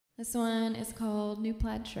This one is called New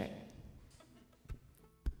Plaid Shirt.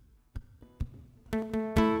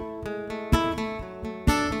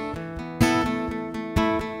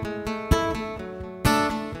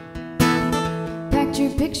 Packed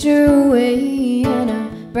your picture away in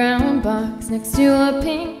a brown box next to a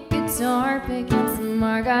pink guitar pick and some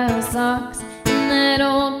argyle socks and that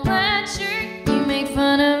old plaid shirt you made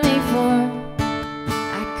fun of me for.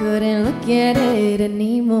 I couldn't look at it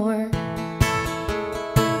anymore.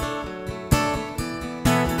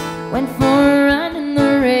 Went for a run in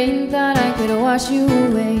the rain, thought I could wash you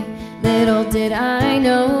away. Little did I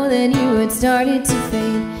know that you had started to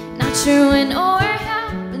fade. Not sure when or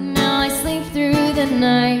how, but now I sleep through the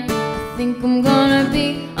night. I think I'm gonna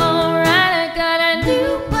be alright. I got a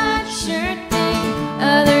new plaid shirt the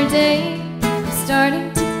other day. I'm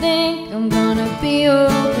starting to think I'm gonna be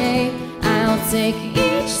okay. I'll take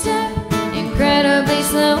each step incredibly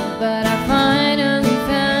slow, but I finally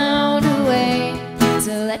found a way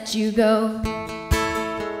to let you go.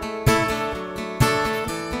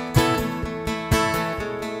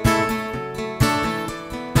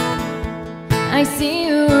 I see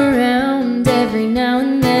you around every now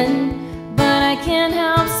and then, but I can't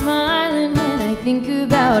help smiling when I think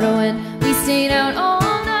about when we stayed out all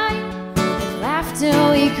night and laughed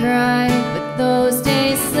till we cried. But those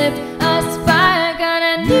days slipped us by. I got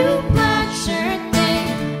a new plaid shirt the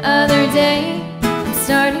other day. I'm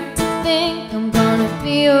starting to think I'm gonna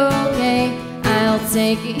be okay. I'll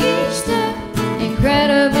take each step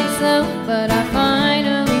incredibly slow, but I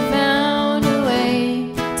finally found a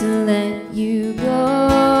way to let you go,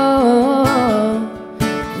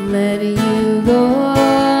 let you go.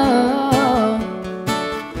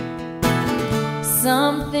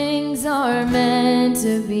 Some things are meant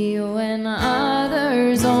to be when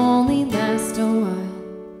others only last a while.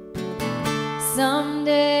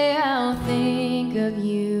 Someday I'll think of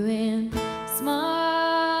you and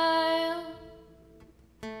smile.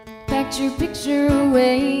 Packed your picture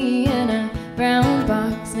away in a brown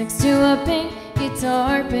box next to a pink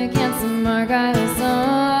guitar pick and some argyle socks.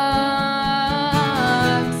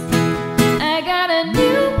 I got a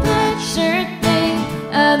new plaid shirt the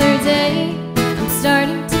other day. I'm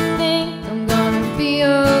starting to think I'm gonna be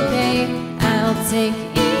okay. I'll take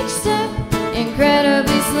each step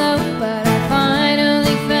incredibly slow, but I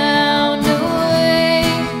finally found a way.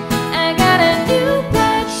 I got a new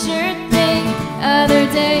plaid shirt the other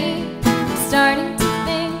day. I'm starting to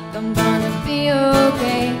think I'm gonna be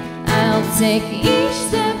okay. I'll take each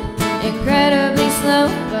step incredibly slow,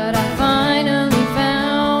 but I finally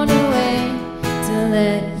found a way to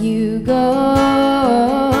let you go.